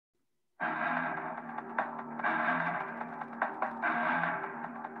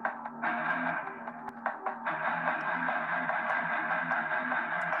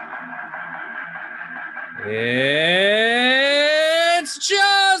It's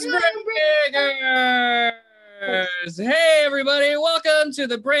Jawsbreakers! Hey, everybody. Welcome to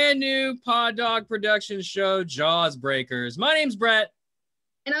the brand new Pod Dog production show, Jawsbreakers. My name's Brett.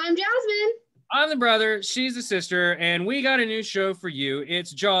 And I'm Jasmine. I'm the brother. She's the sister. And we got a new show for you.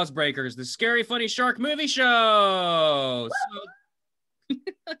 It's Jawsbreakers, the scary, funny shark movie show.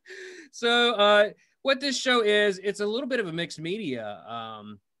 So what this show is, it's a little bit of a mixed media.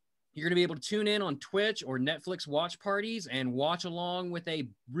 You're going to be able to tune in on Twitch or Netflix watch parties and watch along with a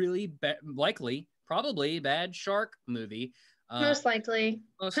really probably bad shark movie. Most likely.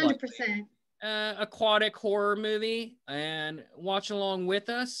 100%. Aquatic horror movie, and watch along with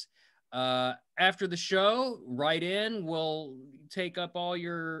us. After the show, write in. We'll soak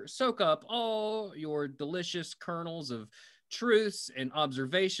up all your delicious kernels of truths and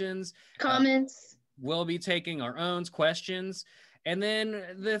observations. Comments. We'll be taking our own questions. And then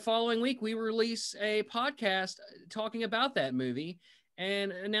the following week, we release a podcast talking about that movie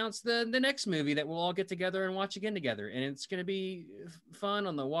and announce the next movie that we'll all get together and watch again together. And it's going to be fun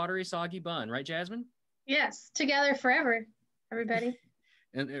on the watery, soggy bun. Right, Jasmine? Yes. Together forever, everybody.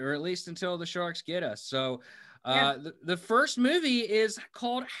 Or at least until the sharks get us. So the first movie is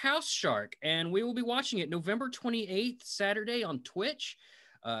called House Shark, and we will be watching it November 28th, Saturday on Twitch,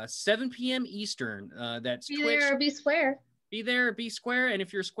 7 p.m. Eastern. That's Be Twitch. there or be square. Be there, be square, and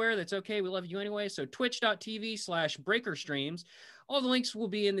if you're square, that's okay. We love you anyway. So twitch.tv/breakerstreams. All the links will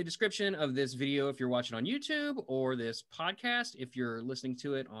be in the description of this video if you're watching on YouTube, or this podcast if you're listening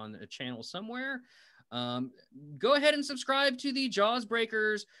to it on a channel somewhere. Go ahead and subscribe to the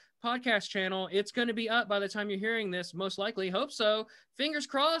Jawsbreakers podcast channel. It's going to be up by the time you're hearing this, most likely. Hope so. Fingers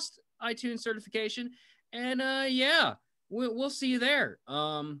crossed, iTunes certification. And yeah, we'll see you there.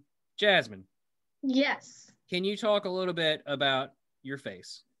 Jasmine. Yes. Can you talk a little bit about your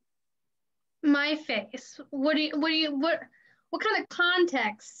face? My face. What kind of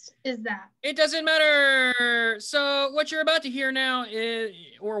context is that? It doesn't matter. So what you're about to hear now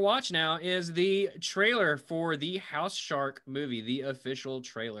watch now is the trailer for the House Shark movie, the official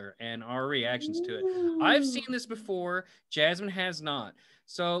trailer, and our reactions to it. I've seen this before. Jasmine has not.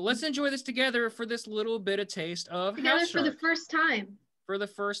 So let's enjoy this together for this little bit of taste of House Shark. For the first time. For the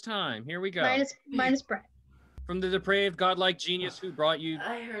first time. Here we go. Minus Brett. From the depraved, godlike genius who brought you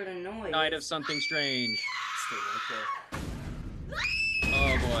I heard a noise. Night of something strange.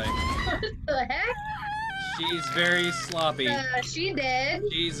 Oh boy. What the heck? She's very sloppy. She did.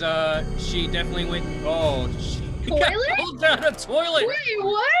 She definitely went. Oh, she Toilet? got pulled down a toilet. Wait,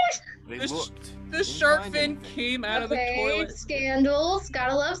 what? The shark fin came out of the toilet. Scandals.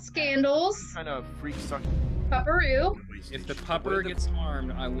 Gotta love scandals. Kind of freak suck. Pupperoo. If the pupper gets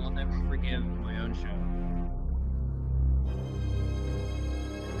harmed, I will never forgive my own show.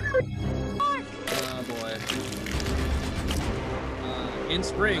 Oh boy. In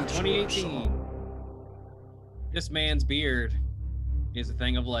spring 2018, this man's beard is a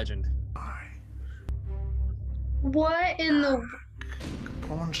thing of legend. What in the...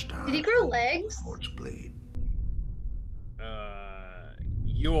 Did he grow legs?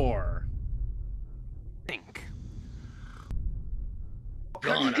 You're... Think.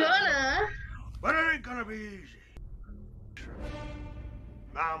 Gonna. But it ain't gonna be easy.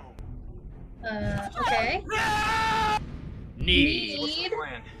 Okay. Need.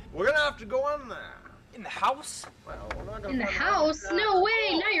 We're gonna have to go in there. In the house? Well, we're not gonna In the find house? out. No way,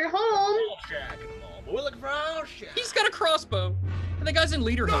 now you're home. Shack and all, but we're looking for a house shack. He's got a crossbow. And the guy's in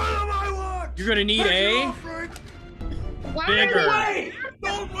leader None hunt. of my work. You're gonna need Take it a off, Frank. Why bigger Wait!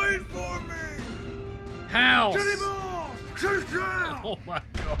 Don't wait for me. house. Get him off. Sit down. Oh my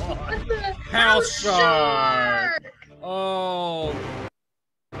god. What the House shark. Oh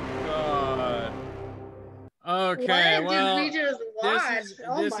god. Okay, What well, did we just watch?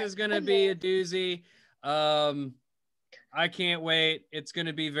 this is gonna be a doozy. I can't wait. It's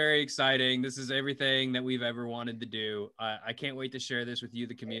gonna be very exciting. This is everything that we've ever wanted to do. I can't wait to share this with you,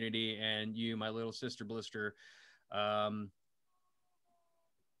 the community, and you, my little sister Blister. I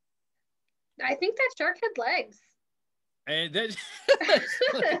think that shark had legs. And that,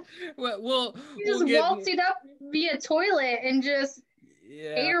 we'll He just waltzed it up via toilet and just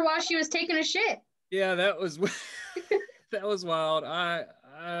yeah. ate her while she was taking a shit. Yeah, that was that was wild. I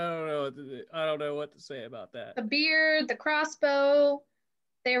don't know what to say about that. The beard, the crossbow,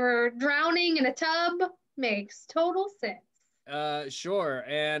 they were drowning in a tub. Makes total sense. Sure,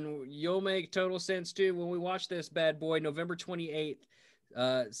 and you'll make total sense too when we watch this bad boy November 28th,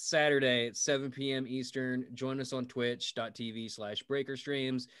 Saturday at 7 p.m. Eastern. Join us on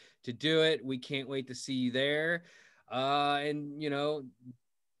twitch.tv/breakerstreams to do it. We can't wait to see you there. And, you know,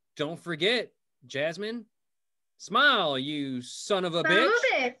 don't forget, Jasmine, smile, you son of a Son of bitch.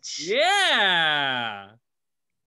 a bitch. Yeah.